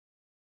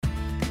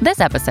This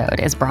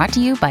episode is brought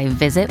to you by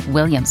Visit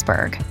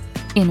Williamsburg.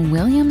 In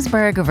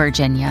Williamsburg,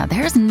 Virginia,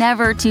 there's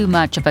never too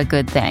much of a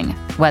good thing.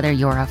 Whether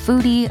you're a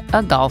foodie,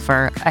 a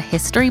golfer, a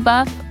history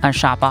buff, a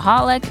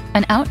shopaholic,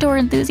 an outdoor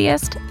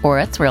enthusiast, or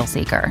a thrill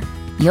seeker,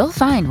 you'll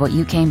find what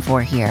you came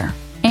for here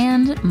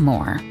and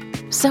more.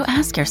 So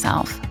ask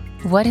yourself,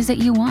 what is it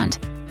you want?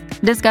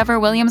 Discover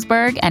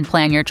Williamsburg and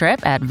plan your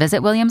trip at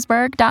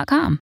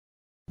visitwilliamsburg.com.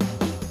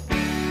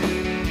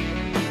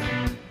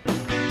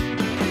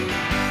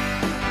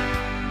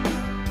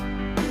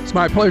 It's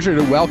my pleasure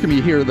to welcome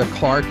you here to the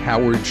Clark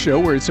Howard Show,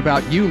 where it's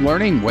about you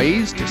learning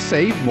ways to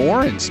save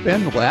more and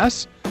spend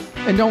less,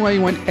 and don't let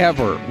anyone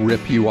ever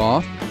rip you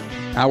off.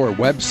 Our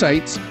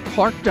websites,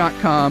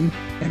 clark.com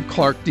and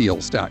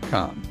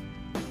clarkdeals.com.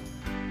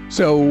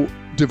 So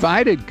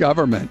divided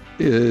government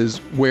is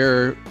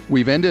where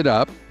we've ended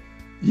up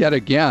yet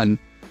again.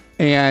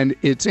 And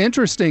it's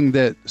interesting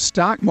that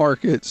stock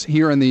markets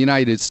here in the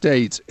United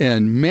States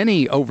and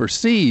many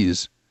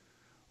overseas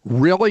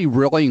really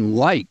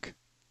like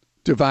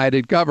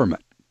divided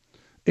government.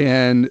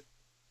 And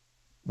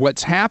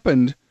what's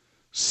happened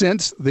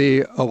since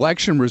the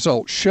election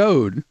results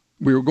showed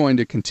we were going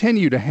to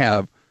continue to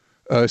have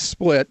a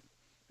split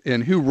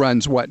in who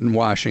runs what in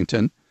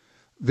Washington,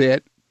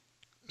 that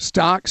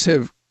stocks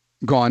have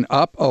gone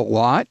up a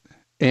lot,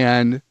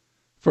 and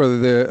for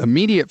the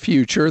immediate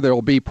future, there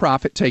will be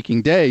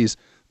profit-taking days.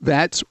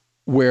 That's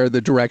where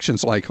the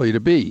direction's likely to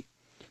be.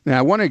 Now,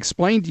 I want to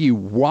explain to you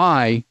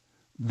why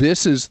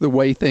this is the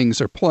way things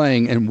are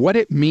playing and what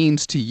it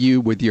means to you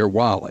with your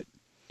wallet.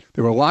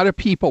 There were a lot of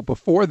people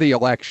before the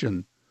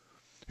election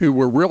who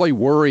were really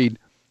worried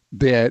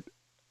that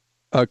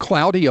a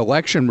cloudy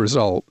election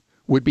result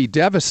would be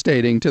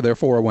devastating to their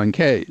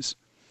 401ks.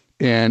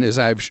 And as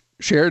I've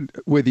shared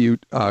with you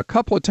a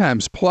couple of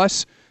times,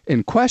 plus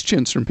in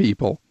questions from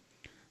people,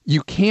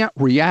 you can't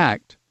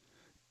react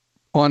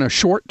on a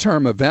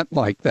short-term event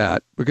like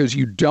that because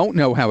you don't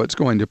know how it's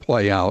going to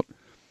play out,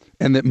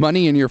 and that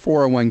money in your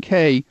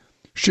 401k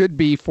should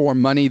be for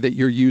money that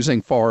you're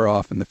using far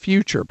off in the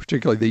future.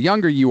 Particularly the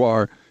younger you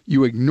are,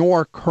 you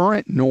ignore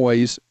current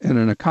noise in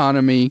an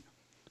economy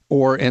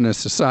or in a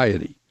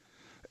society.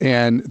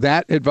 And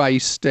that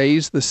advice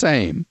stays the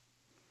same.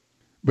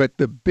 But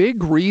the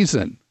big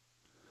reason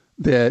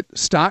that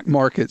stock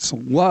markets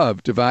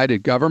love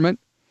divided government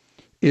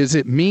is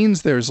it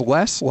means there's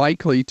less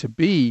likely to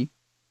be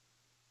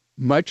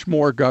much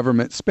more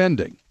government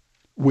spending,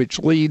 which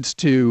leads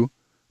to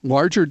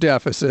larger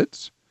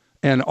deficits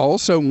and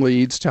also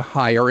leads to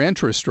higher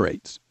interest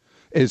rates.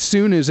 As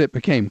soon as it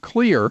became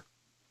clear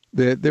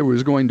that there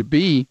was going to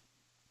be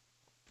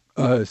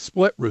a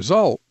split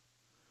result,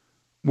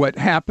 what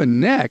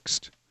happened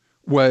next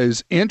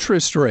was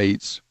interest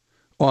rates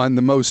on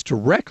the most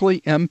directly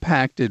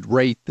impacted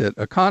rate that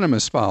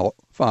economists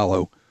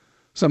follow,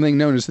 something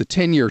known as the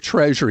 10-year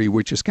Treasury,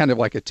 which is kind of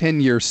like a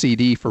 10-year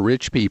CD for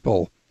rich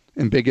people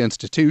and big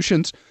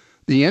institutions.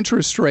 The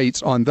interest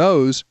rates on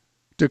those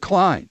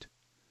declined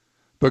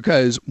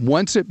because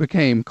once it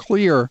became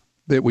clear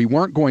that we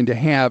weren't going to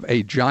have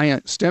a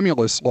giant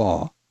stimulus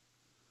law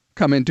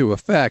come into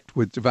effect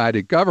with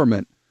divided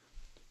government,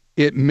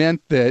 it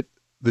meant that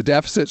the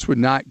deficits would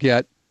not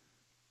get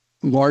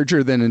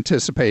larger than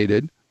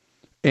anticipated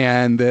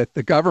and that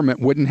the government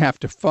wouldn't have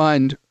to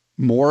fund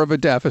more of a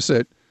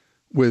deficit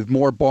with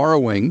more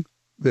borrowing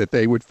that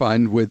they would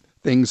fund with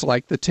things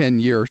like the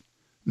 10-year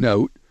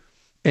note.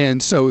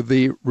 And so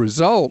the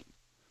result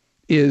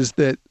is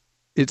that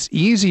it's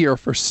easier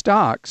for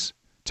stocks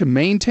to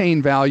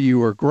maintain value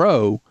or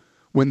grow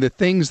when the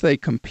things they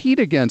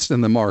compete against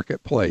in the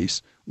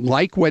marketplace,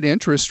 like what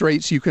interest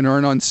rates you can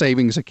earn on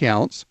savings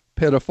accounts,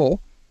 pitiful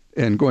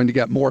and going to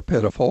get more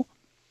pitiful,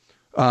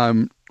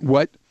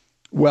 what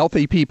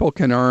wealthy people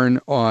can earn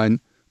on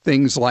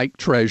things like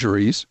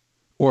treasuries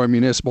or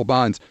municipal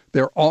bonds,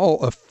 they're all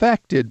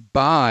affected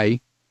by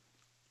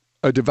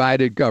a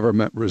divided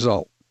government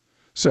result.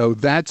 So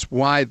that's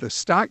why the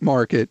stock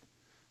market,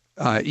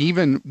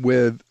 even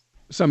with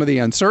some of the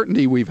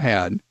uncertainty we've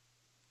had,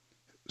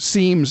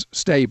 seems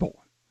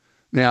stable.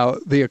 Now,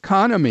 the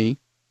economy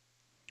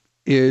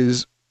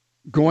is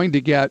going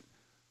to get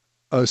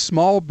a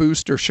small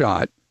booster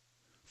shot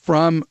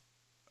from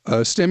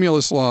a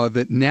stimulus law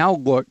that now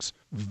looks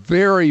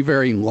very,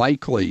 very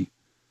likely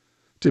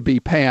to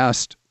be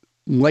passed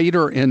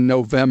later in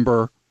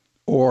November,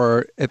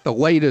 or at the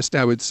latest,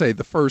 I would say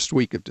the first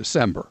week of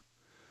December.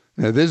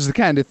 Now, this is the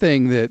kind of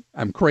thing that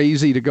I'm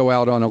crazy to go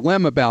out on a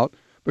limb about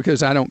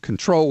because I don't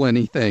control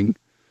anything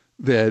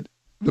that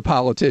the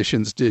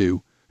politicians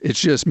do. It's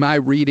just my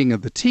reading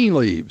of the tea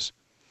leaves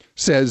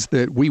says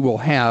that we will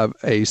have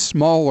a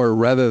smaller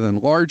rather than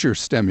larger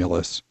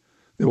stimulus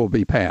that will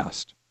be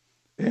passed.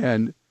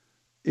 And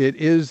it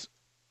is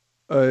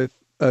a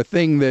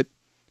thing that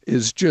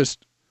is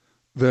just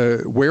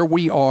where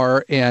we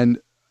are. And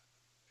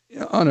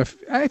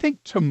I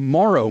think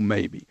tomorrow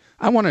maybe,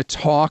 I want to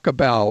talk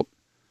about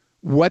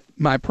what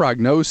my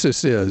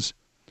prognosis is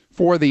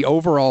for the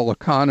overall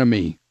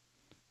economy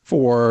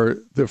for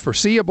the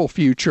foreseeable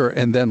future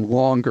and then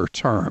longer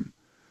term.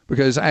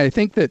 because I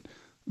think that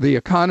the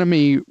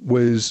economy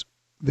was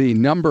the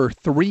number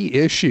 3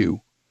 issue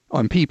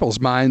on people's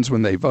minds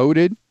when they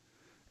voted.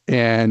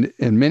 And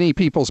in many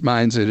people's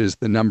minds, it is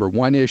the number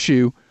 1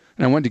 issue.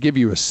 And I wanted to give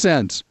you a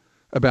sense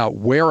about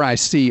where I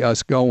see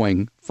us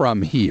going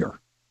from here.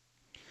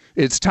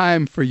 It's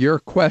time for your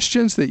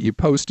questions that you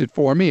posted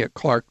for me at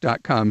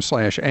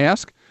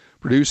clark.com/ask.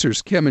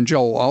 Producers Kim and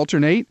Joel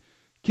alternate.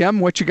 Kim,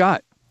 what you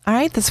got? All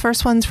right, this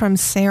first one's from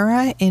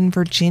Sarah in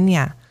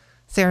Virginia.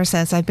 Sarah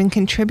says, I've been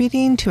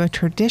contributing to a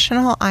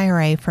traditional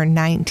IRA for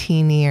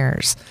 19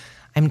 years.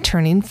 I'm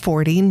turning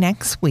 40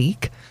 next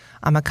week.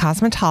 I'm a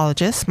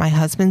cosmetologist. My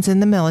husband's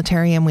in the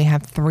military and we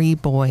have 3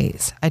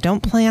 boys. I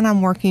don't plan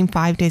on working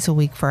 5 days a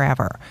week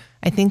forever.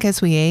 I think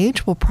as we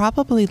age, we'll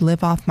probably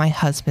live off my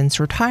husband's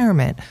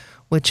retirement,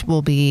 which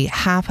will be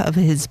half of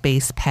his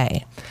base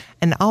pay.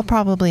 And I'll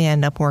probably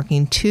end up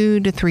working 2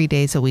 to 3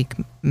 days a week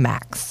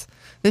max.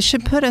 This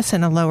should put us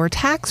in a lower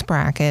tax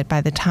bracket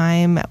by the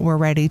time we're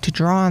ready to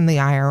draw on the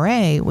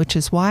IRA, which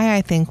is why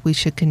I think we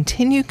should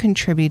continue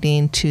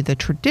contributing to the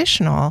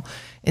traditional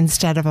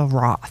instead of a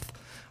Roth.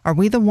 Are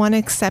we the one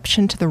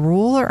exception to the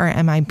rule, or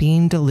am I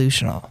being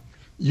delusional?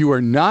 You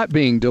are not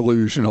being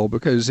delusional,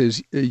 because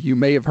as you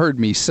may have heard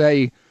me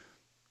say,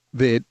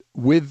 that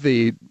with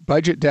the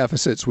budget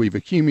deficits we've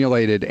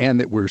accumulated and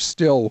that we're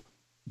still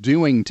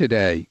doing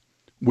today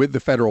with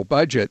the federal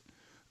budget,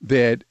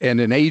 that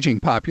and an aging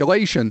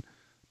population,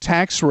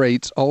 tax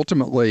rates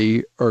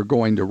ultimately are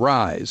going to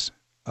rise,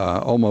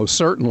 almost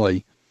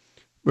certainly,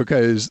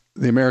 because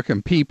the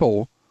American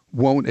people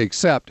won't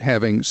accept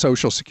having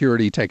Social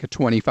Security take a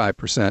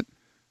 25%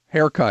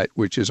 haircut,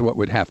 which is what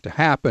would have to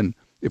happen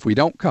if we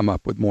don't come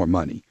up with more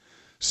money.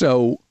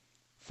 So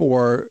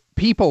for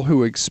people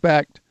who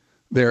expect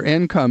their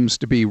incomes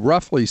to be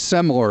roughly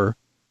similar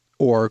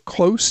or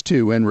close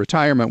to in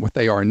retirement what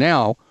they are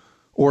now,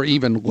 or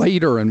even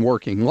later in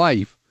working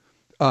life,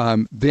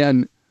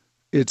 then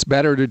it's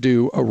better to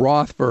do a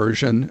Roth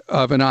version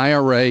of an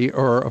IRA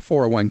or a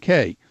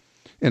 401k.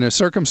 In a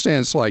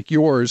circumstance like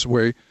yours,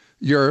 where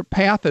your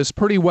path is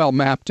pretty well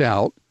mapped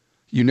out,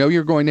 you know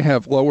you're going to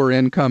have lower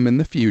income in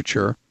the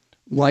future,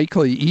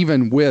 likely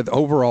even with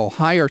overall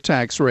higher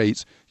tax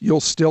rates,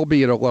 you'll still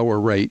be at a lower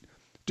rate.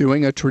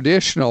 Doing a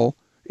traditional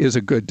is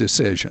a good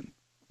decision.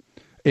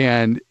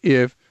 And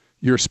if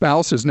your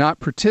spouse is not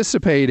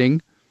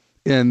participating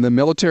in the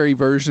military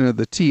version of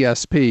the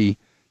TSP,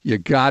 you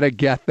got to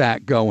get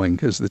that going,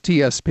 because the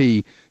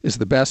TSP is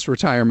the best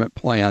retirement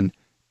plan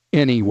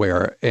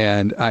anywhere.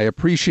 And I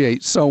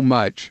appreciate so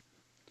much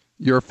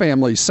your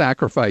family's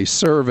sacrifice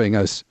serving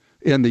us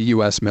in the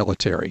U.S.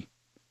 military.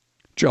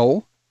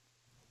 Joel?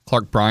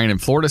 Clark Bryan in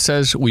Florida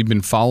says, we've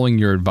been following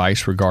your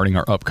advice regarding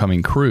our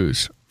upcoming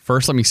cruise.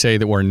 First, let me say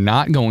that we're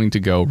not going to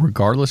go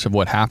regardless of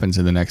what happens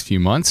in the next few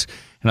months.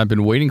 And I've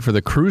been waiting for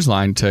the cruise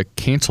line to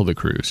cancel the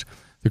cruise.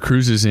 The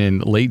cruise is in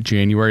late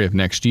January of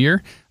next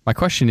year. My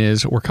question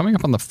is, we're coming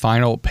up on the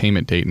final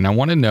payment date, and I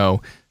want to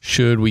know,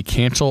 should we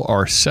cancel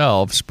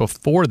ourselves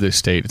before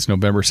this date? It's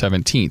November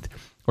 17th.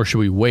 Or should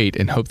we wait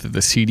and hope that the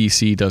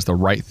CDC does the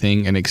right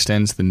thing and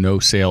extends the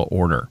no-sale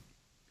order?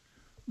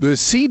 The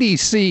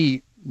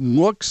CDC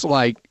looks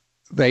like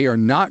they are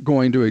not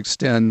going to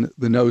extend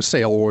the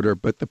no-sale order,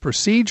 but the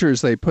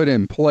procedures they put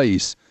in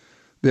place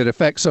that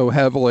affect so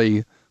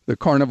heavily the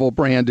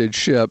Carnival-branded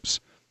ships,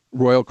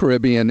 Royal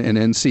Caribbean and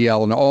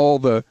NCL, and all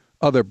the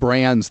other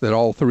brands that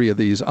all 3 of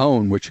these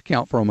own, which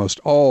account for almost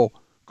all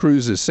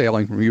cruises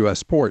sailing from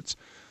U.S. ports,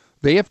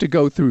 they have to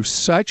go through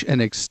such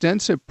an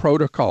extensive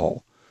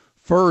protocol,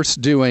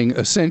 first doing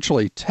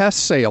essentially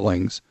test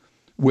sailings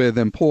with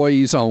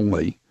employees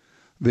only.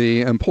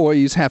 The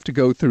employees have to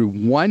go through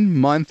 1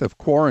 month of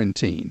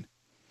quarantine,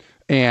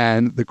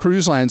 and the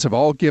cruise lines have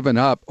all given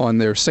up on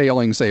their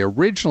sailings they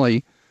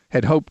originally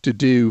had hoped to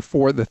do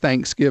for the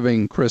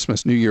Thanksgiving,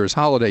 Christmas, New Year's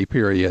holiday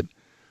period.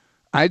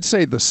 I'd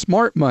say the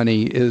smart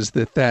money is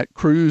that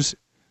cruise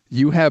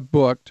you have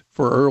booked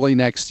for early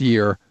next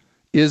year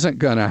isn't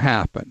going to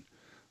happen.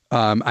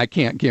 I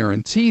can't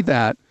guarantee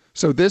that.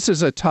 So this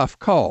is a tough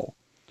call,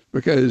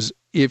 because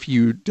if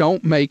you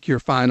don't make your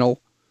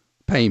final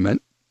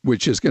payment,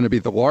 which is going to be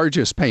the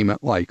largest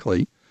payment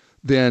likely,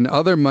 then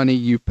other money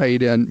you've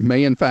paid in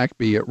may in fact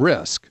be at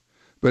risk.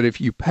 But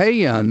if you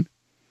pay in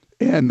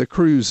and the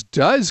cruise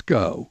does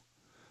go,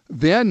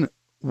 then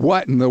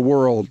what in the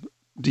world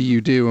do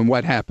you do and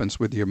what happens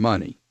with your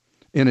money?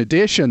 In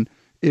addition,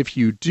 if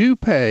you do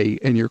pay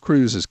and your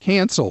cruise is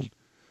canceled,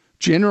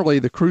 generally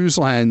the cruise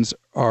lines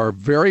are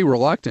very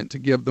reluctant to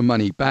give the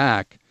money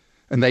back,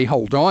 and they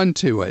hold on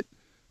to it.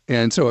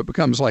 And so it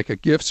becomes like a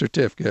gift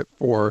certificate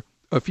for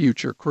a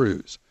future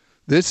cruise.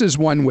 This is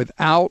one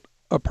without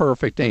a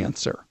perfect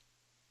answer.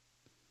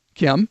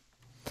 Kim?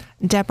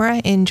 Deborah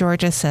in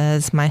Georgia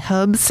says, my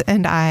hubs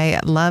and I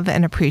love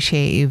and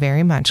appreciate you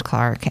very much,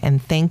 Clark,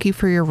 and thank you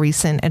for your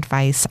recent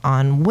advice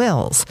on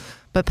wills.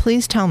 But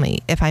please tell me,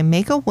 if I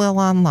make a will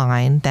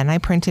online, then I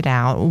print it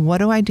out, what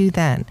do I do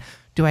then?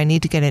 Do I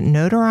need to get it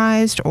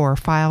notarized or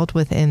filed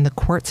within the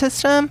court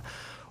system?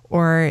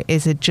 Or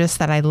is it just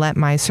that I let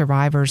my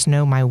survivors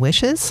know my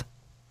wishes?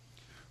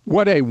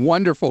 What a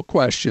wonderful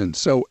question.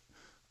 So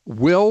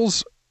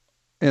wills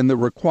and the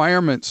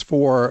requirements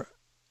for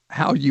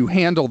how you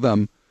handle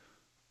them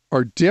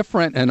are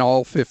different in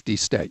all 50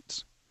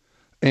 states.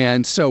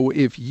 And so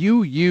if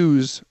you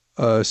use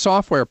a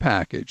software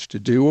package to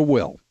do a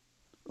will,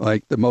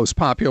 like the most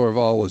popular of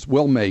all is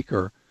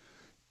WillMaker,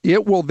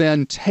 it will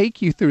then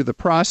take you through the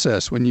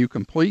process when you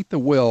complete the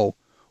will,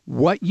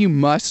 what you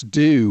must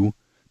do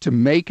to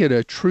make it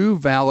a true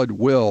valid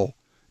will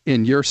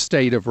in your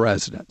state of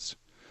residence.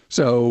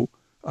 So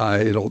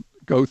it'll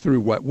go through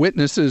what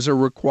witnesses are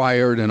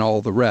required and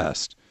all the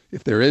rest.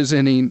 If there is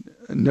any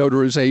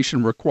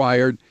notarization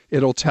required,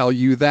 it'll tell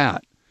you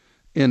that.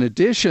 In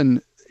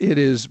addition, it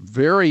is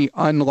very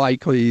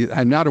unlikely,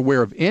 I'm not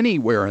aware of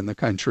anywhere in the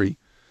country,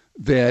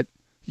 that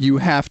you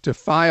have to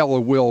file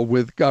a will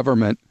with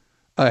government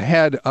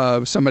ahead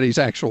of somebody's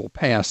actual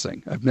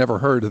passing. I've never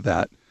heard of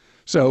that.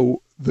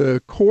 So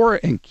the core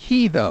and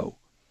key, though,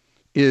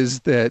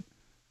 is that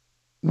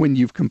when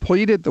you've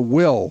completed the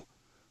will,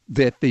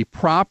 that the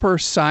proper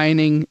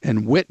signing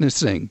and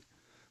witnessing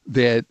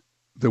that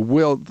the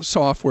will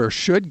software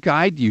should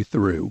guide you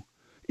through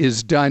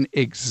is done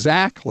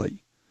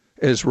exactly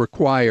as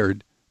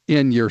required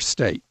in your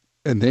state.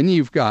 And then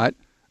you've got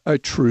a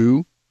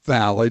true,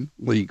 valid,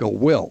 legal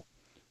will.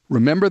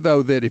 Remember,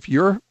 though, that if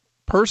your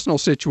personal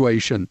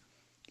situation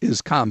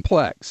is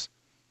complex,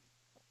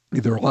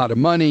 either a lot of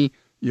money,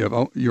 you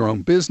have your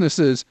own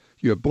businesses,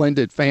 you have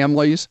blended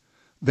families,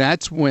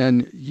 that's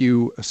when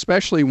you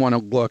especially want to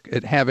look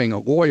at having a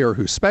lawyer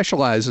who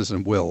specializes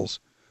in wills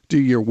do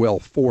your will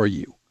for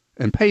you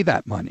and pay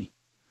that money.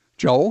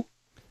 Joel?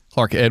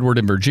 Clark Edward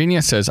in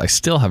Virginia says, I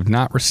still have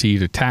not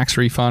received a tax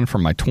refund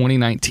from my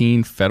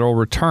 2019 federal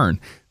return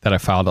that I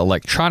filed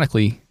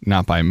electronically,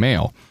 not by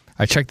mail.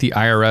 I checked the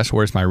IRS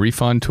Where's My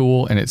Refund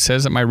tool, and it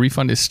says that my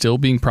refund is still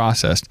being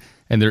processed,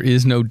 and there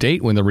is no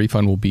date when the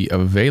refund will be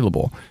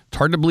available. It's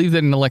hard to believe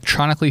that an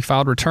electronically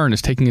filed return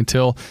is taking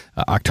until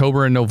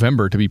October and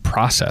November to be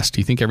processed.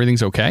 Do you think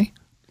everything's okay?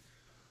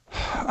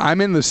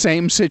 I'm in the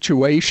same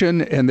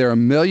situation, and there are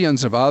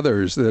millions of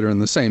others that are in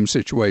the same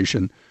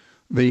situation.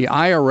 The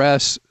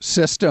IRS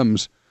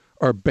systems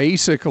are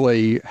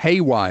basically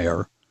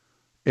haywire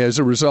as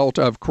a result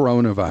of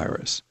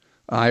coronavirus.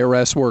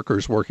 IRS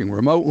workers working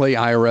remotely,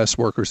 IRS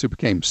workers who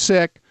became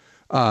sick,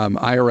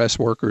 IRS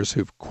workers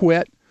who've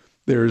quit.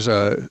 There's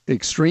an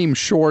extreme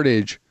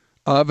shortage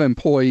of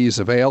employees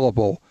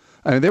available.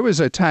 There was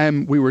a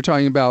time we were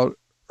talking about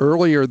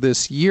earlier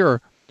this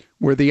year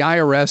where the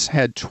IRS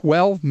had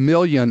 12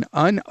 million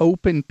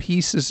unopened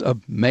pieces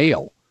of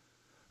mail.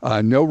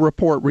 No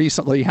report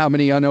recently how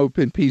many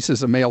unopened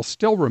pieces of mail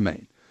still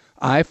remain.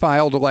 I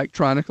filed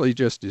electronically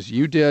just as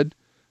you did.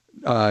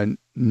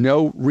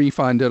 No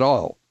refund at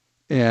all.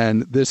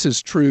 And this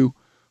is true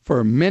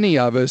for many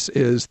of us,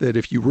 is that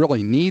if you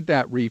really need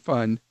that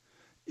refund,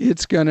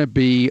 it's going to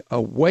be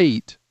a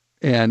wait.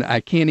 And I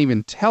can't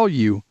even tell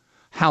you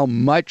how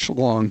much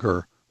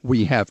longer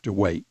we have to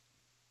wait.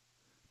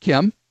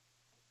 Kim?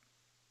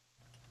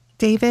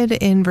 David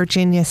in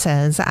Virginia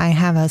says, I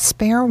have a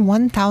spare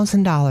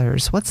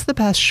 $1,000. What's the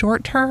best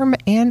short-term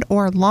and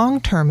or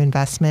long-term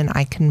investment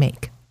I can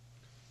make?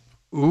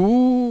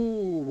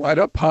 Ooh, what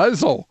a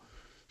puzzle.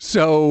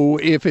 So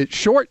if it's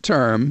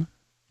short-term,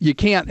 you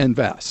can't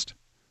invest.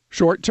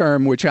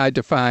 Short-term, which I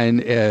define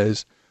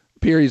as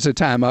periods of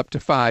time up to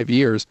 5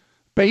 years,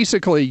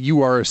 basically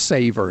you are a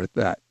saver at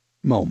that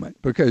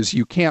moment because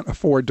you can't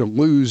afford to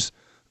lose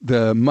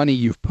the money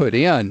you've put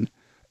in.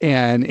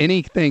 And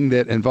anything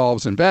that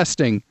involves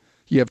investing,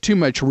 you have too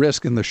much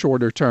risk in the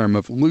shorter term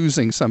of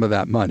losing some of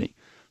that money.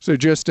 So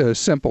just a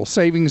simple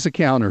savings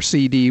account or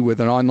CD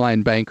with an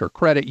online bank or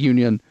credit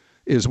union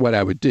is what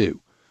I would do.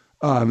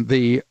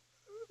 The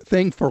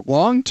thing for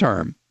long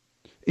term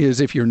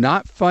is if you're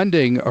not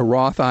funding a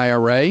Roth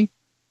IRA,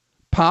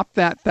 pop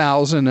that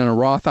 $1,000 in a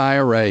Roth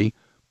IRA,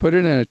 put it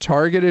in a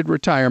targeted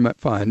retirement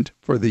fund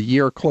for the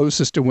year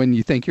closest to when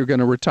you think you're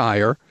going to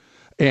retire,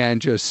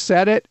 and just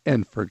set it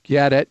and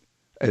forget it,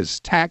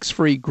 as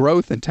tax-free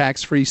growth and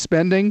tax-free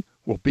spending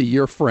will be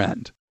your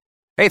friend.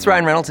 Hey, it's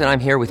Ryan Reynolds, and I'm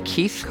here with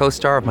Keith,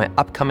 co-star of my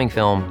upcoming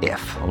film,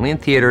 If, only in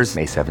theaters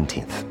May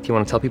 17th. Do you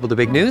want to tell people the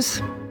big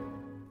news?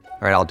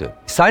 All right, I'll do it.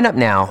 Sign up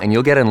now and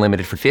you'll get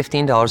unlimited for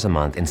 $15 a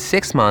month and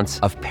 6 months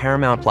of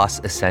Paramount Plus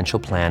Essential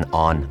Plan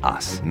on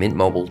us.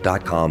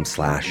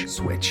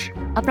 MintMobile.com/switch.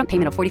 Upfront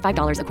payment of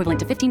 $45 equivalent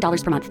to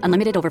 $15 per month.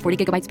 Unlimited over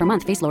 40 gigabytes per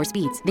month. Face lower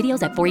speeds.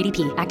 Videos at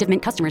 480p. Active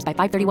Mint customers by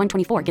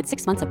 531.24 get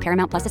 6 months of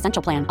Paramount Plus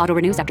Essential Plan. Auto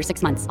renews after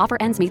 6 months. Offer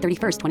ends May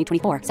 31st,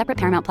 2024. Separate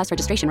Paramount Plus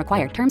registration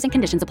required. Terms and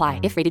conditions apply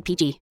if rated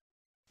PG.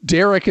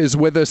 Derek is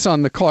with us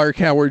on the Clark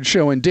Howard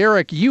Show. And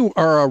Derek, you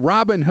are a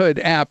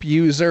Robinhood app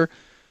user,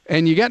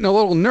 and you're getting a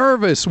little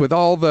nervous with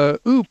all the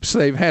oops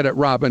they've had at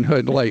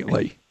Robinhood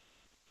lately.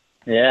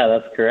 Yeah,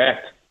 that's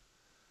correct.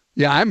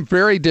 Yeah, I'm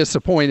very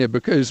disappointed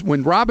because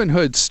when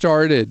Robinhood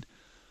started,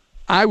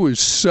 I was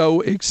so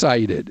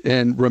excited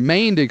and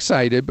remained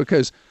excited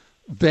because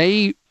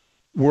they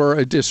were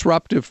a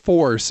disruptive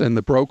force in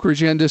the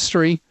brokerage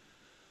industry.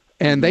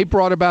 And they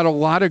brought about a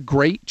lot of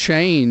great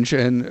change,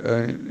 and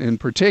in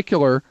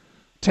particular,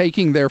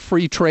 taking their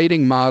free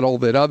trading model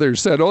that others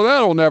said, oh,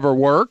 that'll never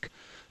work.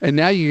 And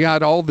now you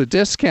got all the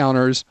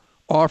discounters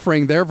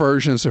offering their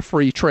versions of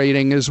free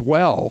trading as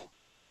well.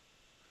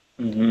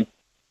 Mm-hmm.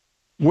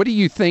 What are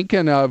you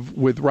thinking of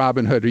with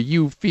Robinhood? Are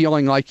you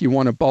feeling like you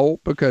want to bolt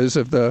because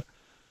of the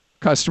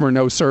customer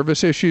no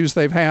service issues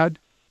they've had?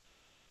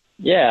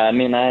 Yeah, I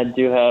mean, I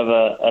do have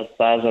a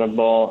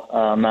sizable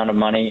amount of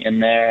money in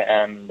there,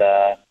 and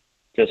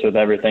just with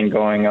everything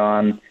going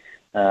on,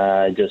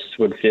 I just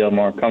would feel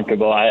more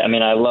comfortable. I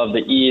mean, I love the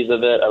ease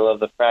of it. I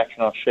love the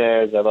fractional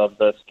shares. I love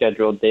the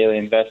scheduled daily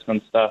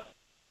investment stuff.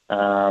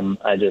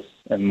 I just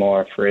am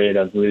more afraid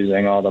of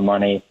losing all the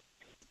money.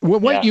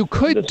 Well, what you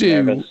could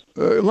do,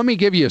 let me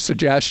give you a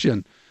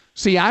suggestion.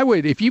 See, I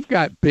would, if you've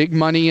got big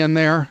money in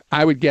there,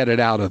 I would get it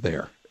out of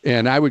there.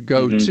 And I would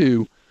go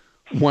to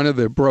one of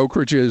the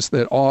brokerages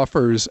that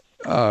offers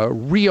a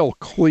real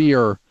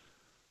clear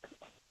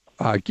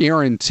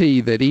guarantee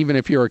that even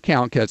if your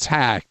account gets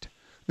hacked,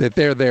 that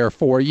they're there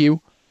for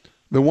you.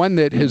 The one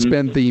that has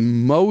been the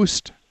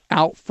most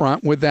out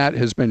front with that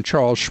has been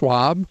Charles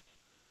Schwab,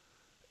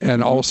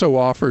 and also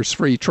offers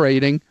free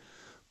trading.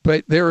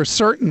 But there are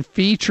certain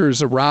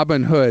features of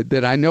Robinhood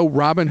that I know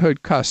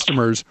Robinhood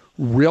customers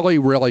really,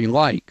 really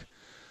like.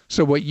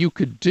 So what you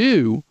could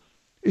do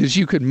is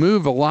you could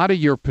move a lot of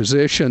your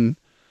position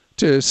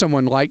to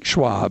someone like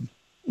Schwab,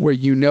 where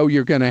you know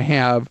you're going to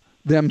have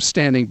them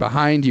standing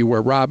behind you,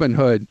 where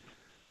Robinhood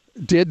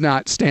did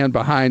not stand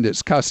behind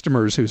its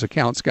customers whose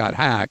accounts got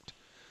hacked.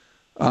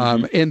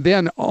 And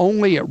then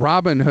only at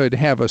Robinhood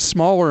have a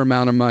smaller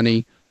amount of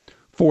money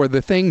for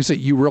the things that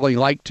you really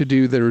like to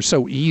do that are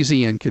so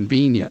easy and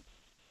convenient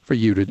for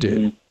you to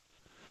do.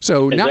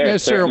 So not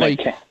necessarily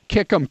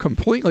kick them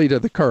completely to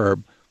the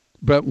curb,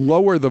 but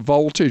lower the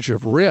voltage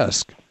of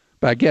risk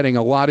by getting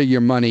a lot of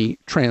your money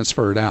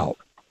transferred out.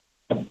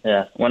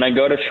 Yeah. When I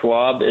go to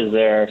Schwab, is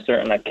there a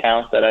certain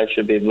account that I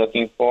should be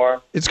looking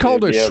for? It's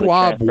called a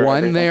Schwab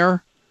One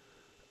there.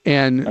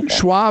 And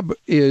Schwab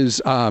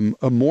is a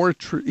more,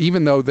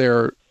 even though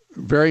they're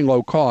very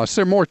low cost,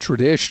 they're more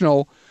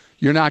traditional.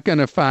 You're not going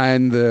to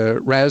find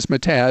the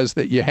razzmatazz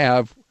that you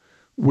have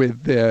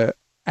with the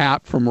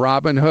app from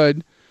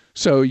Robinhood.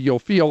 So you'll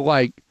feel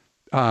like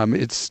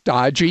it's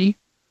stodgy,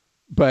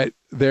 but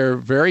they're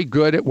very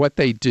good at what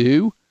they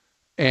do.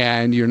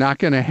 And you're not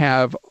going to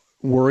have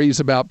worries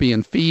about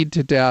being feed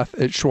to death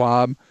at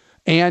Schwab.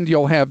 And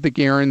you'll have the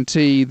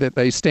guarantee that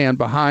they stand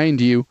behind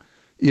you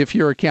if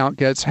your account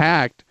gets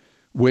hacked,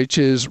 which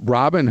is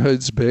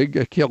Robinhood's big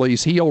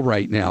Achilles heel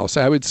right now.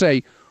 So I would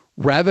say,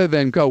 rather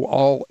than go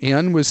all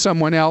in with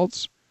someone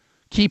else,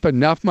 keep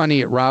enough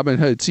money at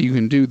Robinhood so you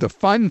can do the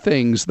fun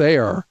things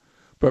there,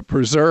 but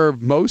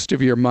preserve most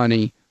of your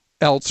money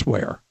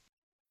elsewhere.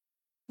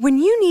 When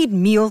you need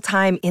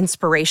mealtime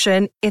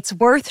inspiration, it's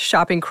worth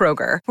shopping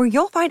Kroger, where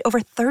you'll find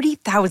over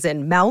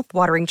 30,000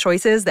 mouth-watering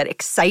choices that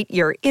excite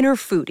your inner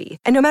foodie.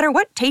 And no matter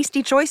what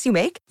tasty choice you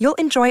make, you'll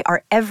enjoy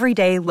our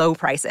everyday low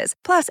prices,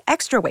 plus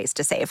extra ways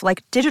to save,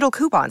 like digital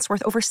coupons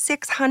worth over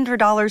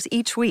 $600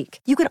 each week.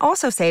 You can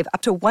also save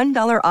up to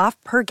 $1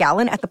 off per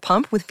gallon at the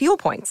pump with fuel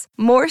points.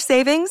 More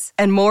savings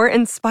and more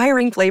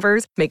inspiring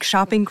flavors make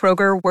shopping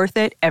Kroger worth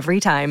it every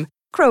time.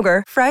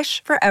 Kroger,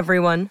 fresh for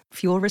everyone.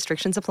 Fuel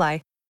restrictions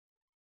apply.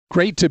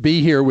 Great to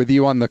be here with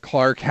you on the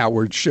Clark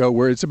Howard Show,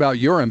 where it's about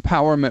your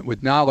empowerment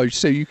with knowledge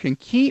so you can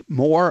keep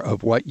more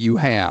of what you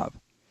have.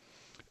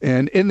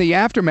 And in the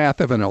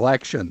aftermath of an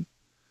election,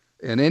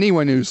 and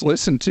anyone who's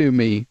listened to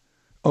me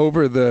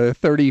over the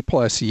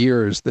 30-plus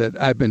years that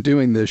I've been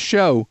doing this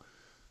show,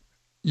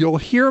 you'll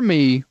hear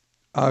me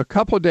a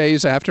couple of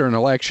days after an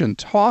election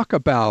talk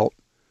about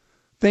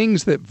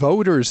things that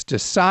voters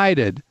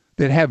decided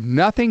that have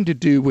nothing to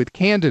do with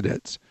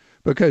candidates,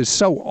 because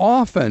so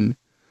often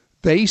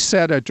they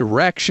set a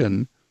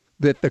direction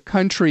that the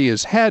country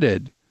is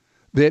headed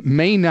that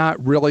may not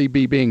really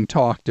be being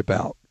talked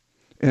about.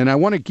 And I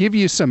want to give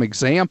you some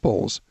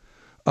examples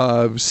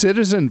of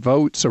citizen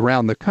votes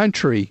around the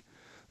country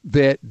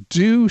that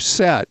do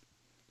set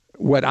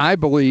what I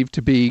believe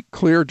to be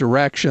clear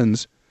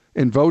directions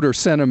in voter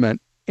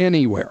sentiment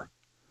anywhere.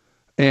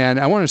 And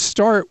I want to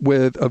start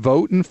with a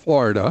vote in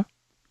Florida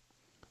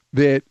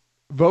that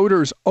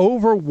voters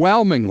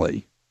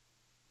overwhelmingly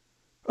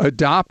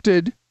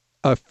adopted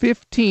a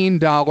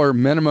 $15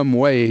 minimum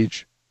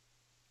wage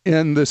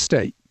in the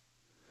state.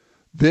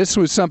 This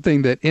was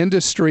something that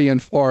industry in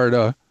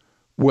Florida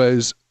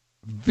was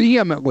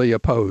vehemently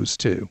opposed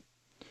to.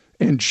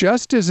 And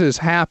just as has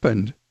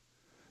happened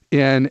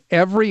in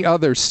every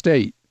other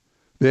state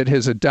that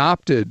has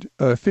adopted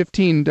a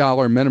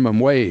 $15 minimum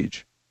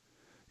wage,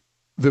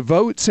 the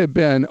votes have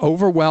been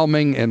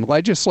overwhelming in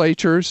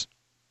legislatures,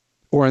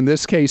 or in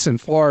this case in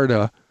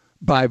Florida,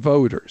 by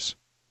voters.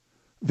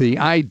 The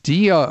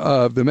idea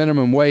of the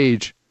minimum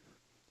wage,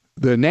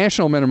 the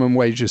national minimum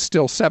wage is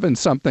still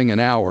 7-something an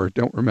hour.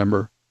 Don't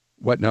remember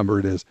what number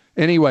it is.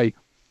 Anyway,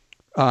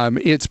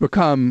 it's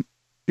become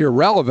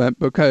irrelevant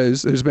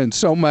because there's been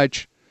so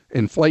much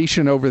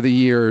inflation over the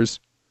years,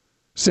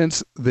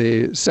 since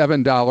the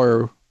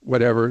 $7,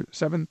 whatever,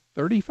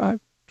 $7.35,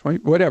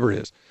 20, whatever it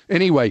is.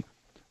 Anyway,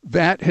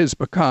 that has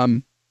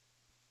become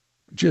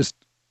just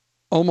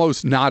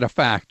almost not a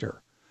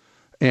factor.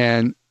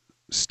 And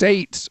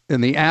states,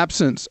 in the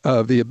absence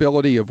of the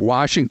ability of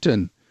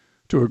Washington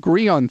to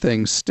agree on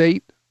things,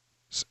 states,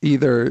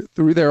 either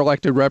through their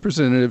elected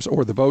representatives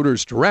or the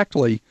voters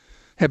directly,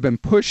 have been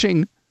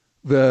pushing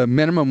the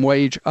minimum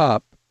wage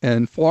up.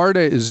 And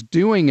Florida is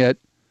doing it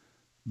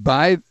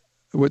by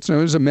what's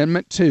known as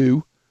Amendment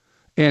 2,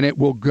 and it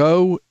will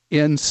go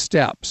in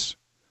steps,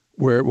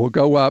 where it will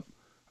go up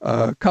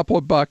a couple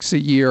of bucks a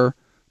year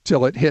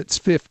till it hits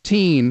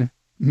 15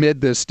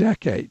 mid this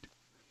decade.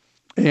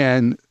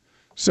 And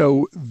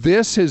so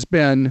this has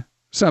been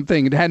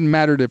something, it hadn't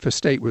mattered if a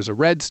state was a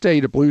red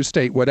state, a blue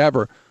state,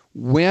 whatever.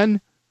 When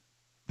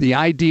the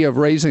idea of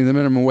raising the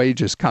minimum wage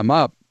has come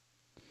up,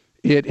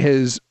 it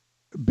has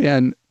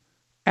been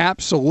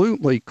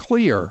absolutely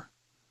clear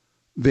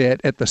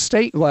that at the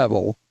state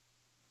level,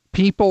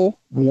 people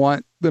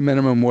want the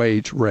minimum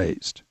wage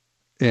raised.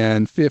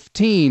 And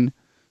 15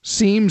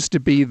 seems to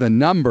be the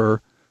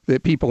number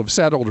that people have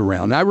settled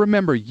around. I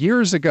remember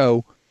years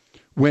ago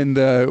when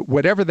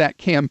whatever that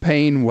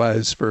campaign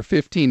was for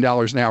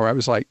 $15 an hour, I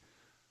was like,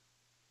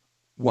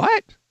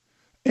 what?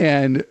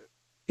 And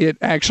it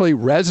actually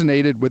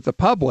resonated with the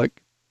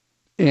public,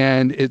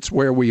 and it's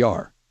where we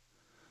are.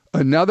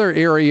 Another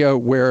area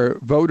where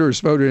voters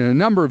voted in a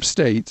number of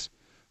states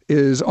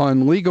is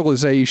on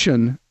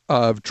legalization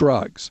of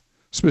drugs,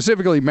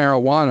 specifically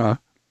marijuana.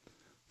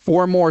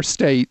 4 more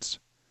states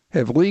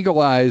have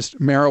legalized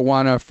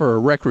marijuana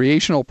for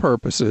recreational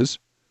purposes.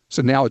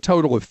 So now a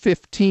total of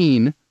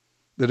 15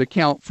 that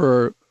account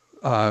for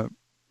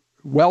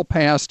well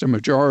past a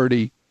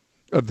majority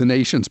of the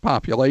nation's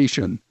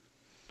population.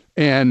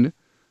 And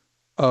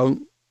a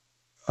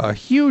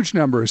huge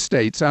number of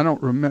states, I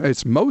don't remember,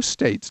 it's most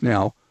states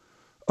now,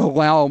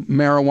 allow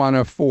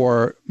marijuana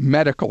for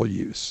medical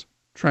use.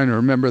 I'm trying to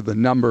remember the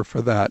number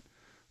for that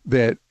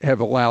have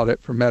allowed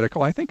it for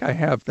medical. I think I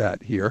have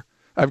that here.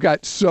 I've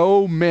got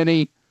so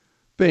many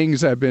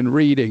things I've been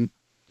reading.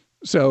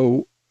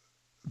 So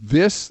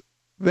this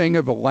thing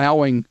of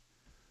allowing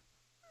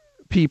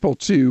people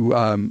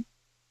to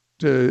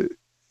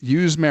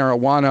use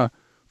marijuana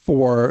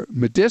for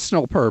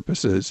medicinal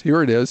purposes,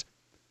 here it is,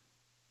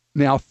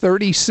 now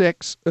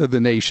 36 of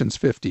the nation's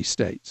 50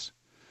 states.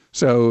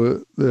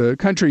 So the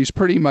country's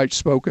pretty much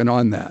spoken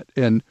on that.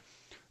 And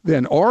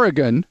then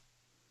Oregon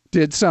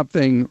did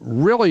something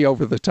really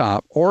over the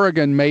top.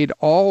 Oregon made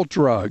all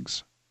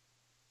drugs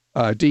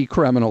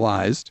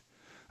decriminalized.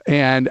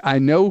 And I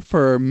know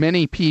for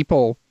many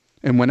people,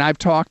 and when I've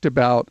talked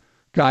about,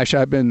 gosh,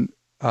 I've been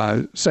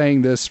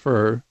saying this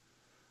for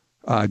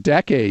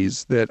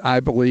decades, that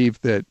I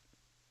believe that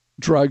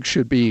drugs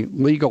should be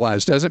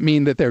legalized. Doesn't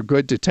mean that they're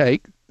good to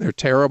take. They're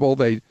terrible.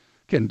 They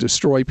can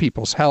destroy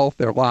people's health,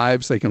 their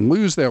lives. They can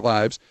lose their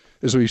lives,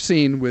 as we've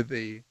seen with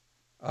the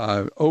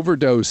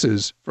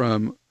overdoses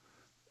from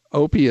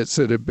opiates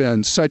that have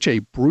been such a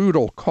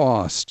brutal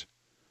cost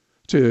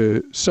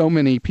to so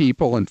many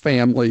people and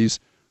families,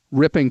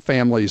 ripping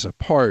families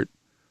apart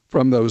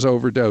from those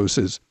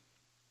overdoses.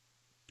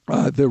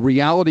 The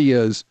reality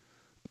is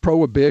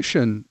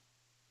prohibition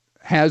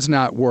has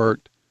not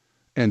worked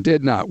and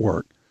did not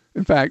work.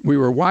 In fact, we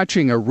were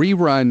watching a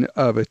rerun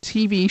of a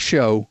TV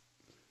show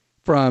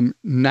from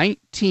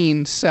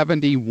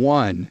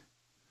 1971,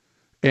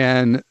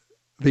 and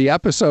the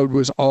episode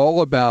was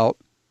all about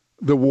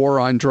the war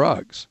on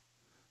drugs.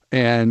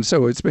 And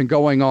so it's been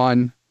going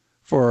on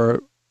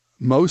for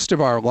most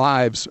of our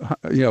lives,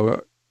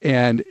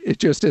 and it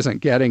just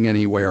isn't getting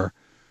anywhere.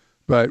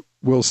 But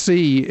we'll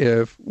see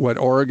if what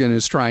Oregon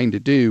is trying to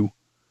do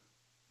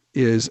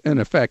is an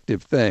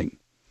effective thing.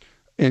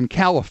 In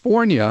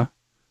California,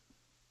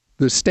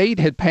 the state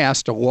had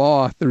passed a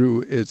law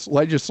through its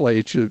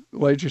legislative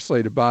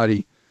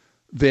body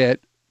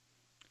that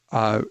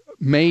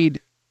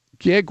made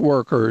gig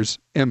workers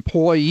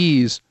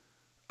employees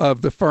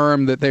of the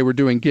firm that they were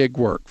doing gig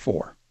work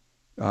for.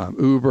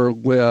 Uber,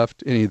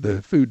 Lyft, any of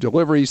the food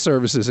delivery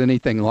services,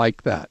 anything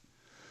like that.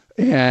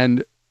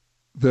 And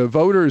the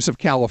voters of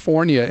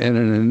California, in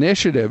an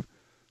initiative,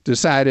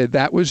 decided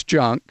that was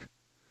junk.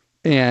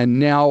 And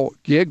now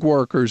gig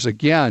workers,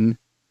 again,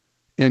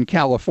 in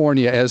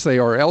California, as they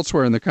are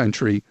elsewhere in the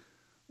country,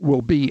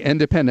 will be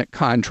independent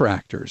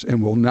contractors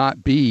and will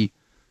not be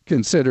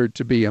considered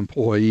to be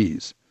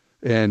employees.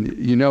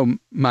 And,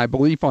 my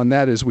belief on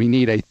that is we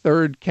need a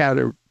third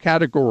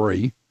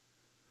category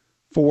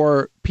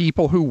for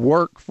people who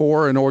work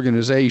for an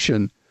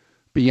organization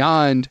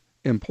beyond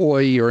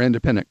employee or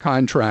independent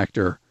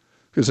contractor,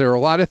 because there are a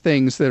lot of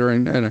things that are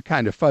in a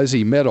kind of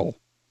fuzzy middle,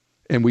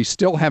 and we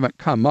still haven't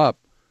come up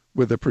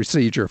with a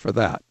procedure for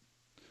that.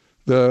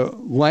 The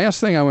last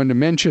thing I wanted to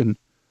mention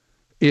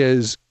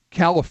is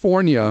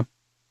California,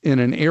 in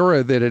an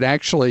era that it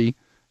actually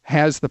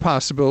has the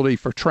possibility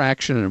for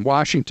traction in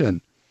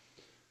Washington,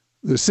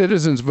 the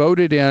citizens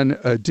voted in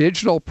a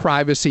digital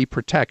privacy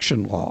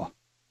protection law.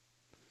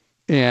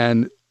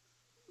 And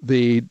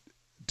the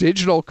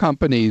digital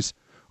companies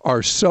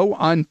are so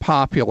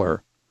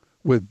unpopular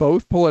with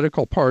both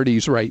political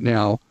parties right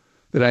now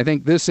that I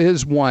think this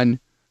is one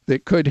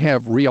that could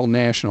have real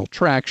national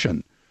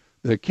traction.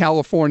 The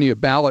California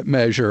ballot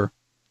measure,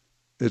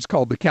 it's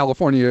called the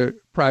California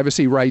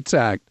Privacy Rights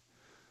Act,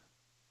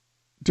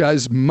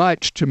 does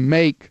much to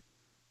make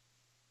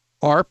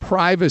our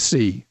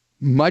privacy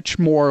much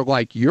more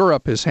like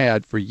Europe has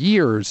had for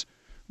years,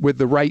 with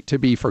the right to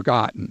be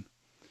forgotten.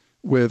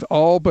 With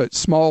all but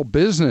small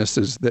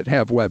businesses that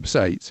have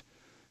websites,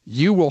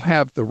 you will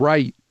have the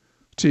right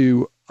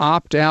to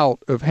opt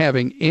out of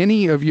having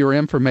any of your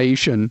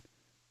information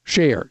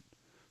shared.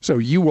 So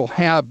you will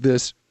have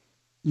this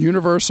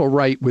universal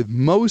right with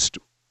most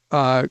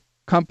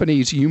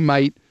companies you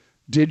might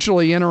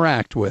digitally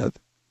interact with,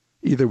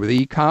 either with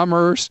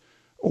e-commerce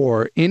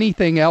or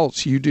anything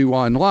else you do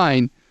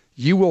online.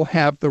 You will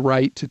have the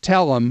right to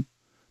tell them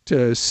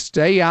to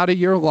stay out of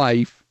your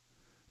life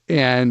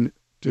and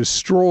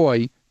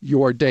destroy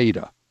your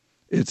data.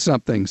 It's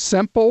something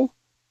simple,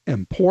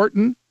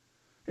 important,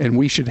 and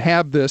we should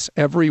have this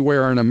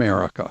everywhere in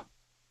America.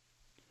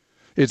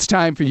 It's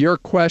time for your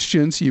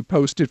questions you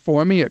posted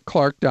for me at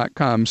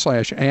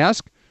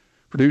clark.com/ask.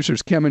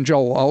 Producers Kim and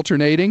Joel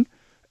alternating.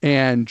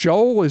 And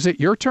Joel, is it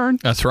your turn?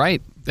 That's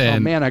right. And oh,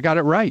 man, I got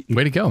it right.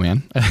 Way to go,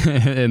 man.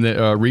 And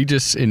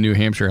Regis in New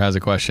Hampshire has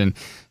a question.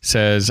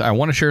 Says, I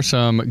want to share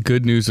some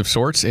good news of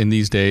sorts in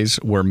these days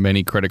where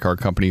many credit card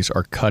companies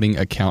are cutting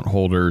account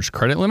holders'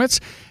 credit limits.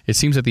 It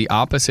seems that the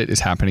opposite is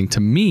happening to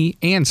me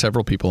and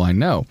several people I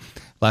know.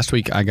 Last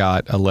week, I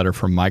got a letter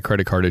from my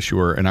credit card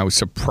issuer, and I was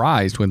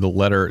surprised when the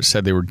letter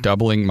said they were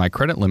doubling my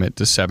credit limit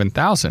to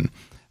 $7,000.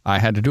 I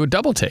had to do a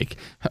double take.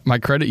 My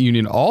credit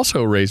union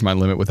also raised my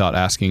limit without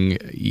asking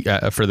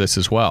for this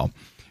as well.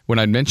 When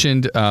I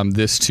mentioned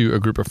this to a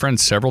group of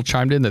friends, several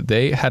chimed in that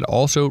they had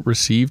also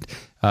received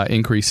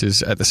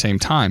increases at the same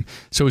time.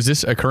 So is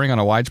this occurring on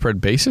a widespread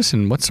basis,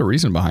 and what's the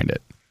reason behind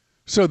it?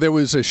 So there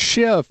was a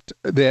shift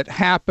that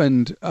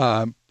happened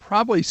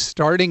probably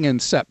starting in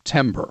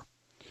September,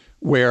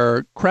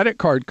 where credit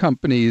card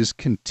companies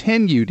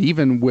continued,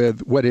 even with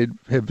what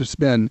has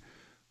been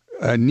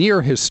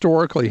near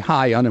historically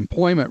high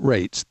unemployment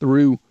rates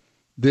through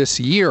this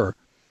year.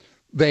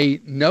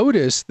 They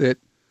noticed that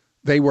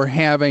they were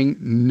having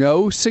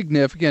no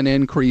significant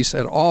increase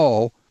at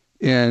all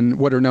in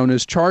what are known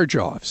as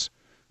charge-offs,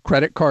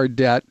 credit card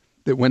debt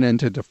that went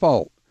into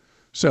default.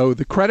 So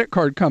the credit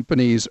card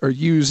companies are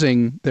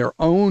using their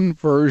own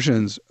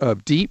versions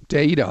of deep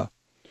data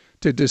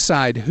to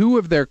decide who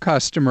of their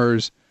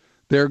customers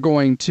they're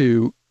going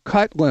to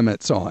cut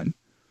limits on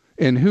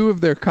and who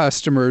of their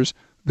customers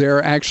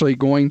they're actually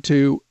going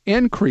to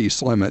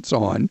increase limits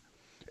on.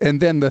 And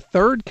then the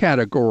third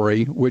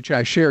category, which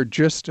I shared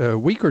just a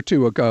week or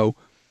two ago,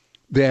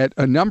 that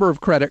a number of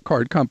credit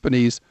card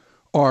companies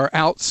are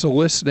out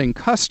soliciting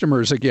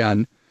customers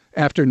again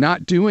after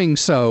not doing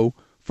so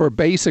for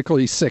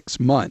basically 6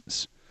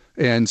 months.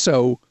 And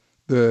so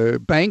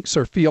the banks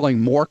are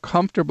feeling more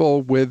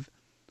comfortable with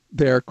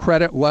their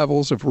credit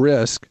levels of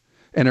risk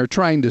and are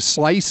trying to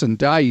slice and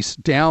dice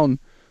down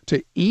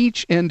to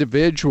each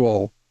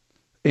individual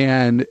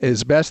and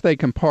as best they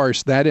can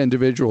parse that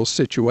individual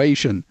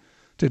situation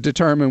to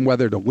determine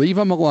whether to leave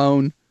them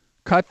alone,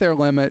 cut their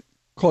limit,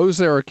 close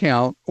their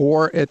account,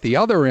 or at the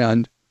other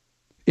end,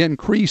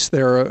 increase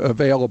their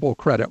available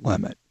credit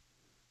limit.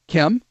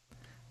 Kim?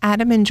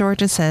 Adam in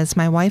Georgia says,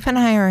 my wife and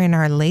I are in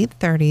our late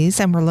 30s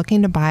and we're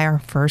looking to buy our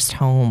first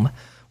home.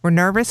 We're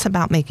nervous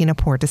about making a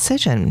poor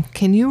decision.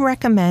 Can you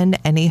recommend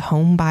any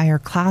home buyer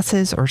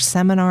classes or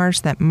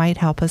seminars that might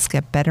help us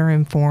get better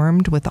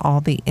informed with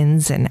all the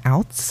ins and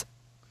outs?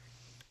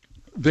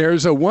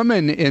 There's a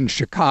woman in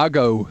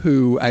Chicago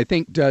who I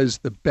think does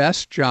the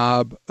best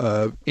job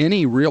of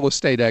any real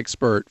estate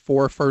expert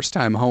for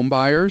first-time home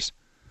buyers.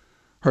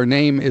 Her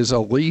name is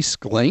Elise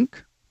Glink,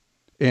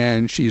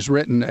 and she's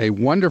written a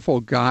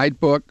wonderful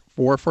guidebook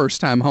for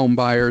first-time home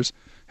buyers,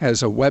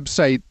 has a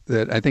website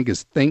that I think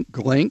is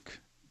thinkglink,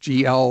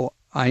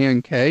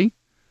 GLINK.com.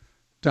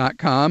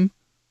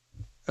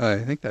 I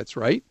think that's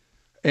right.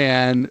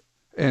 And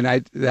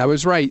that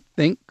was right,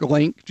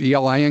 thinkglink,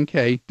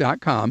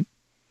 GLINK.com.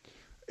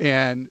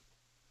 And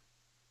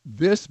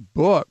this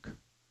book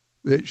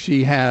that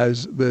she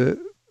has, the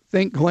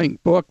Think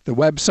Link book, the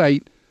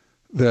website,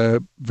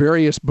 the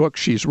various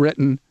books she's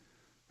written,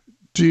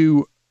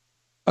 do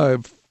a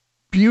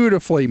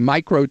beautifully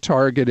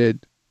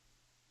micro-targeted,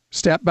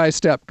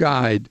 step-by-step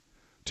guide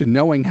to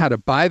knowing how to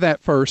buy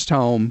that first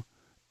home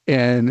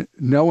and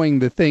knowing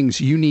the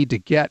things you need to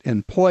get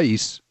in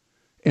place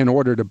in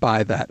order to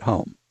buy that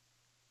home.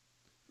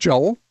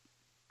 Joel?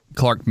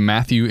 Clark,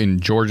 Matthew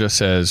in Georgia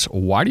says,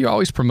 why do you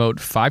always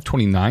promote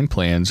 529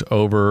 plans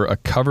over a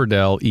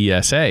Coverdell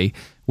ESA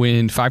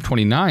when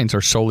 529s are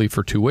solely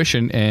for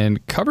tuition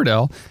and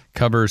Coverdell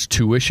covers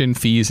tuition,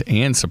 fees,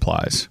 and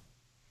supplies?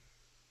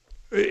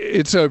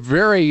 It's a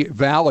very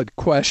valid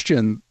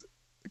question.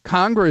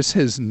 Congress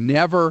has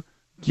never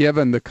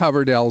given the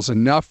Coverdells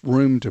enough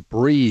room to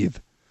breathe.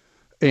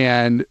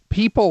 And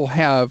people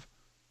have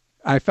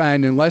I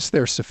find unless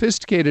they're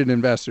sophisticated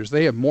investors,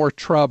 they have more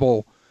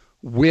trouble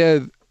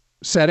with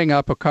setting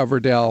up a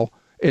Coverdell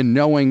and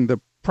knowing the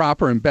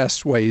proper and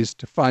best ways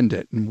to fund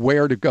it and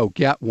where to go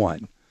get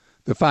one.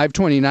 The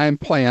 529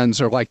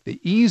 plans are like the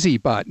easy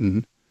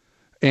button,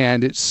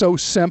 and it's so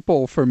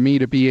simple for me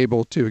to be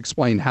able to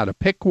explain how to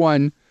pick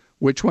one,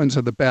 which ones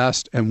are the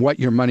best, and what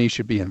your money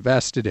should be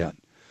invested in.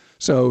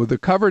 So the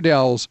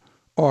Coverdells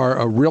are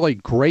a really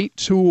great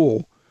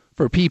tool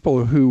for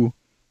people who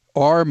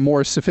are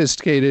more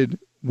sophisticated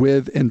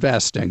with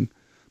investing.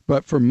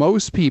 But for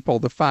most people,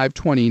 the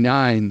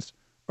 529s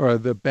are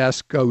the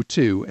best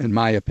go-to, in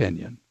my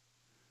opinion.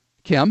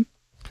 Kim?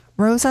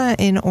 Rosa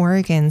in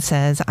Oregon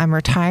says, I'm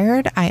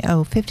retired. I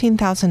owe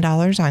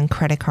 $15,000 on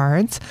credit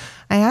cards.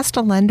 I asked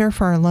a lender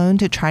for a loan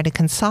to try to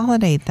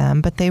consolidate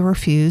them, but they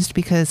refused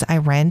because I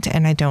rent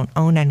and I don't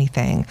own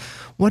anything.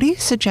 What do you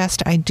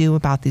suggest I do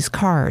about these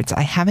cards?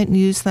 I haven't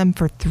used them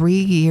for 3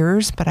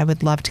 years, but I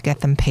would love to get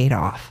them paid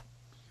off.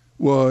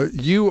 Well,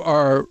 you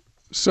are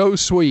so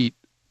sweet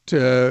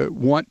to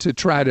want to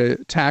try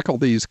to tackle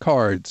these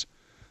cards.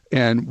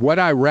 And what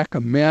I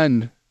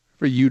recommend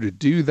for you to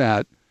do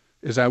that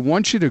is I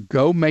want you to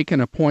go make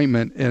an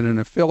appointment in an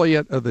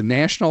affiliate of the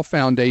National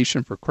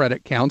Foundation for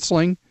Credit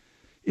Counseling,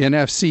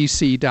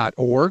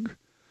 nfcc.org,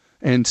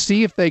 and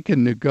see if they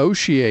can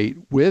negotiate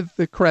with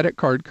the credit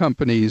card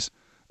companies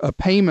a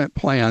payment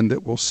plan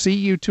that will see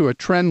you to a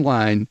trend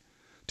line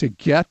to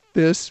get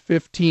this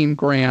 15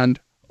 grand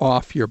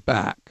off your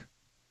back.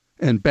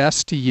 And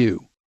best to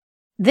you.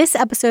 This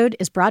episode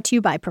is brought to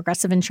you by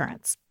Progressive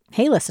Insurance.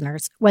 Hey,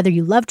 listeners, whether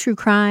you love true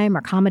crime or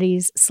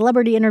comedies,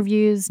 celebrity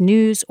interviews,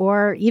 news,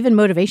 or even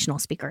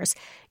motivational speakers,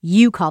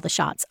 you call the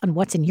shots on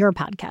what's in your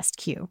podcast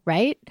queue,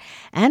 right?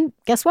 And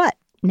guess what?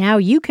 Now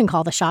you can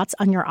call the shots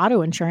on your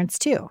auto insurance,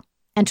 too.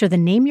 Enter the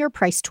Name Your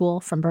Price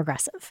tool from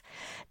Progressive.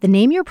 The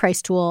Name Your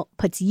Price tool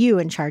puts you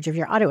in charge of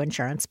your auto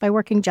insurance by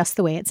working just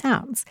the way it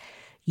sounds.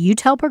 You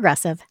tell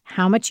Progressive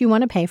how much you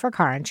want to pay for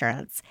car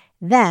insurance.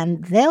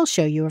 Then they'll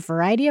show you a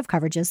variety of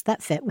coverages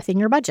that fit within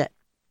your budget,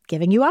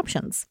 giving you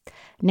options.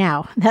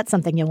 Now, that's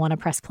something you'll want to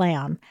press play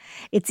on.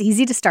 It's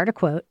easy to start a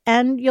quote,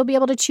 and you'll be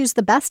able to choose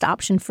the best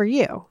option for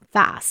you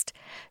fast.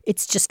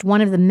 It's just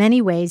one of the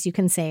many ways you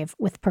can save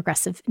with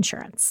Progressive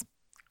Insurance.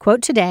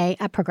 Quote today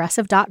at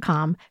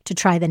Progressive.com to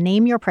try the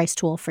Name Your Price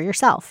tool for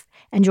yourself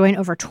and join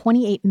over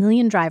 28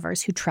 million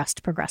drivers who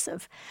trust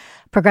Progressive.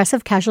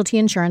 Progressive Casualty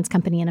Insurance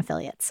Company and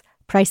Affiliates.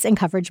 Price and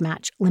coverage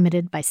match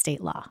limited by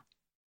state law.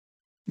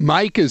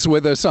 Mike is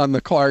with us on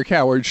the Clark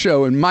Howard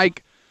Show. And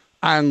Mike,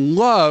 I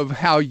love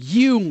how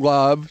you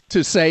love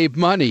to save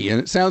money.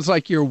 And it sounds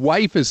like your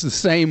wife is the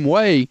same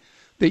way,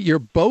 that you're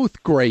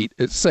both great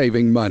at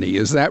saving money.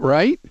 Is that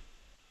right?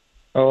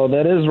 Oh,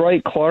 that is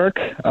right, Clark.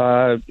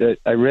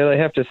 I really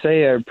have to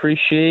say I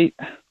appreciate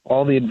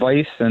all the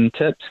advice and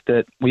tips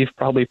that we've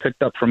probably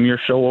picked up from your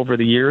show over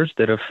the years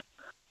that have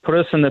put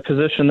us in the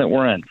position that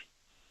we're in.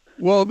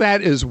 Well,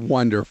 that is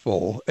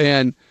wonderful.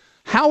 And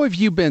how have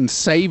you been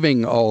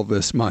saving all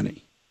this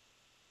money?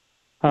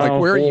 Like,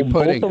 where are you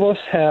putting? Both of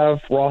us have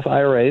Roth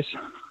IRAs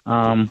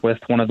with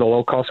one of the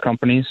low-cost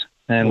companies,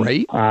 and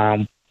we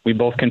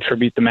both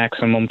contribute the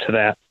maximum to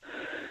that.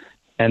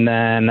 And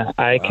then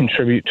I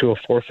contribute to a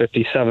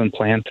 457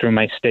 plan through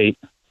my state,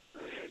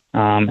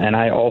 and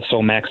I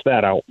also max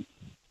that out.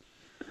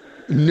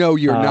 No,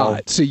 you're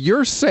not. So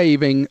you're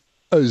saving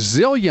 $1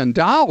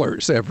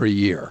 zillion every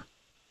year.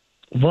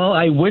 Well,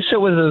 I wish it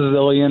was $1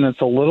 zillion.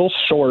 It's a little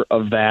short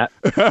of that.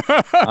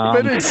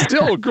 But it's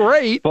still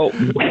great. But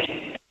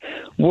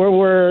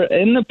we're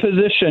in the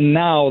position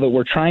now that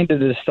we're trying to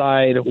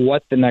decide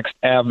what the next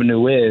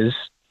avenue is.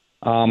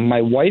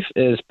 My wife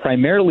is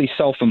primarily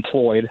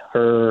self-employed.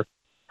 Her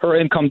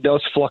income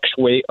does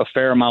fluctuate a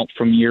fair amount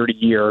from year to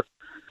year.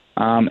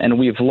 And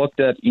we've looked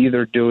at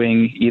either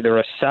doing either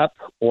a SEP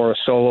or a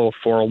solo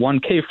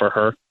 401k for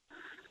her.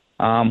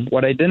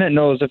 What I didn't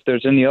know is if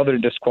there's any other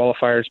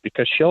disqualifiers,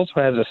 because she also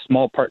has a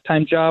small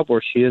part-time job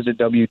where she is a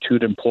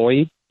W-2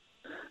 employee,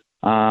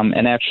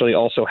 and actually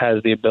also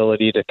has the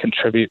ability to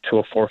contribute to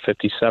a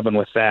 457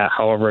 with that.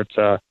 However,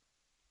 it's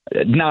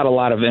not a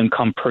lot of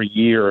income per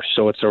year,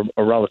 so it's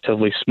a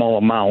relatively small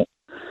amount.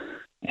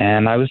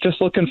 And I was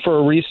just looking for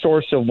a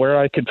resource of where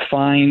I could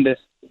find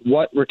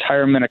what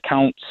retirement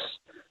accounts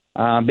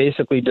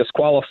basically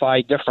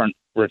disqualify different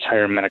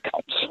retirement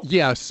accounts.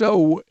 Yeah,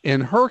 so in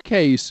her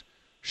case,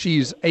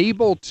 she's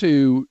able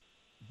to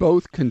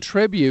both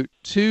contribute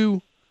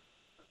to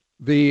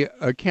the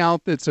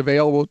account that's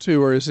available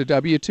to her as a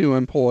W-2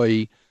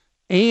 employee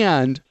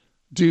and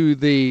do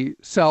the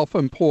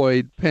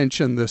self-employed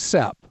pension, the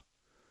SEP.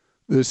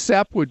 The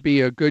SEP would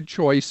be a good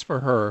choice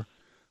for her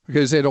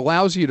because it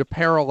allows you to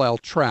parallel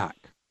track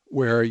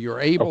where you're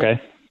able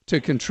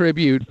to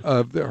contribute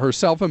of her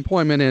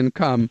self-employment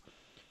income.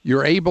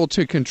 You're able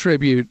to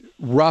contribute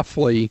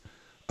roughly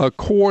a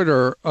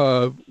quarter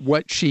of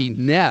what she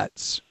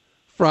nets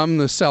from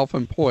the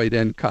self-employed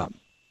income.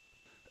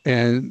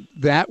 And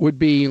that would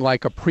be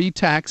like a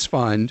pre-tax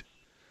fund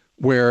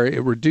where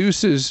it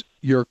reduces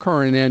your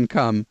current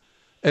income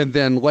and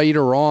then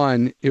later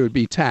on it would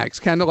be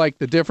taxed. Kind of like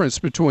the difference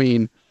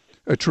between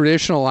a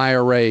traditional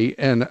IRA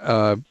and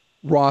a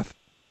Roth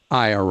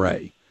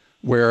IRA,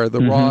 where the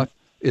Roth,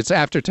 it's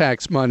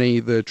after-tax money,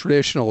 the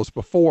traditional is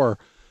before.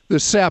 The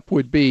SEP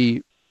would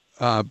be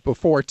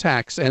before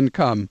tax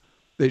income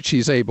that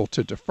she's able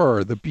to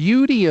defer. The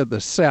beauty of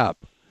the SEP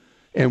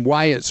and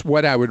why it's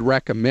what I would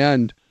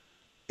recommend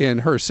in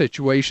her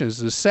situation is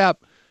the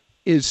SEP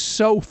is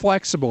so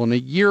flexible. In a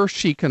year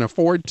she can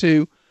afford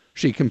to.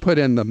 She can put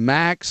in the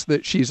max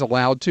that she's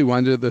allowed to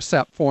under the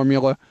SEP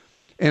formula.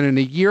 And in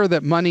a year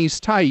that money's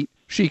tight,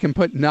 she can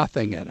put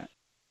nothing in it.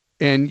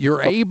 And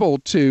you're able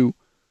to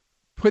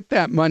put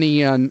that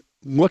money in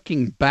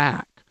looking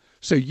back.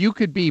 So you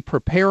could be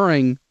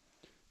preparing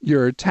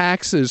your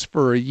taxes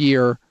for a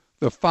year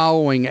the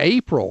following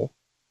April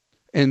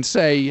and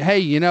say, hey,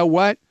 you know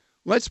what?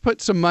 Let's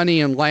put some money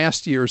in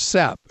last year's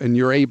SEP, and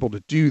you're able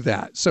to do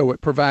that. So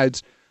it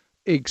provides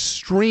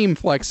extreme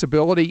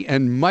flexibility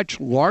and much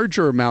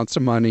larger amounts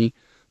of money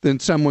than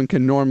someone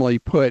can normally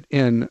put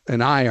in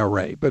an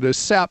IRA. But a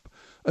SEP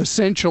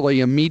essentially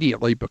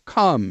immediately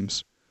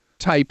becomes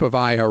type of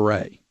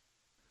IRA.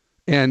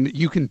 And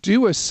you can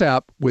do a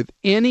SEP with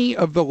any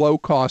of the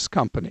low-cost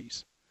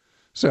companies.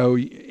 So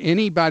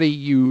anybody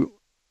you,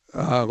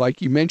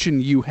 like you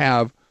mentioned, you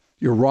have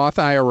your Roth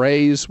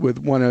IRAs with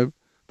one of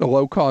the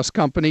low-cost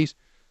companies.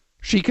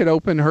 She could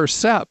open her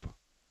SEP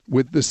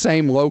with the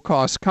same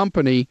low-cost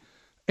company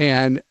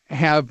and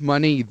have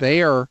money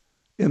there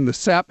in the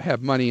SEP,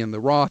 have money in the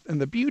Roth. And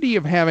the beauty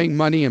of having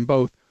money in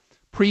both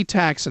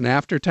pre-tax and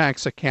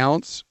after-tax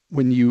accounts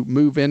when you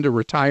move into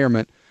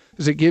retirement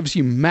is it gives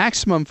you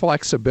maximum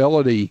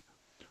flexibility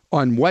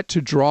on what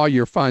to draw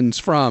your funds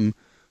from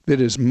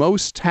that is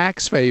most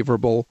tax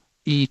favorable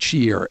each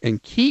year.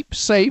 And keep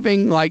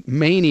saving like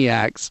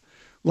maniacs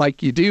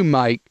like you do,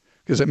 Mike,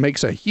 because it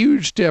makes a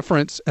huge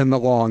difference in the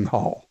long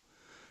haul.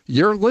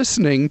 You're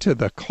listening to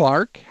The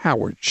Clark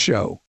Howard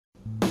Show.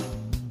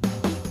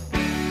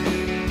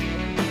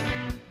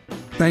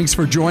 Thanks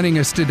for joining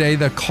us today.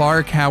 The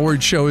Clark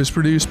Howard Show is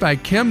produced by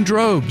Kim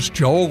Drobes,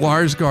 Joel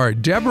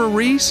Larsgaard, Deborah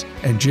Reese,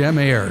 and Jim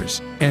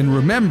Ayers. And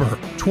remember,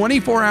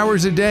 24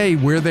 hours a day,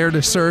 we're there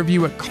to serve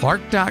you at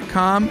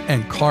Clark.com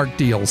and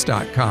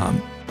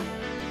ClarkDeals.com.